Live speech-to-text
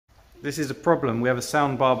This is a problem. We have a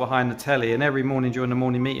sound bar behind the telly, and every morning during the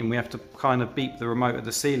morning meeting we have to kind of beep the remote at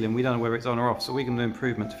the ceiling. We don't know whether it's on or off, so we can do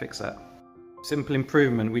improvement to fix that. Simple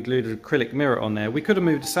improvement, we glued an acrylic mirror on there. We could have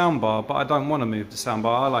moved the sound bar, but I don't want to move the sound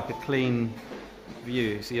bar. I like a clean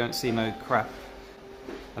view so you don't see no crap.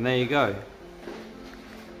 And there you go.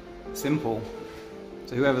 Simple.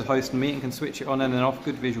 So whoever's hosting the meeting can switch it on and then off.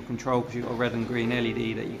 Good visual control because you've got a red and green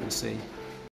LED that you can see.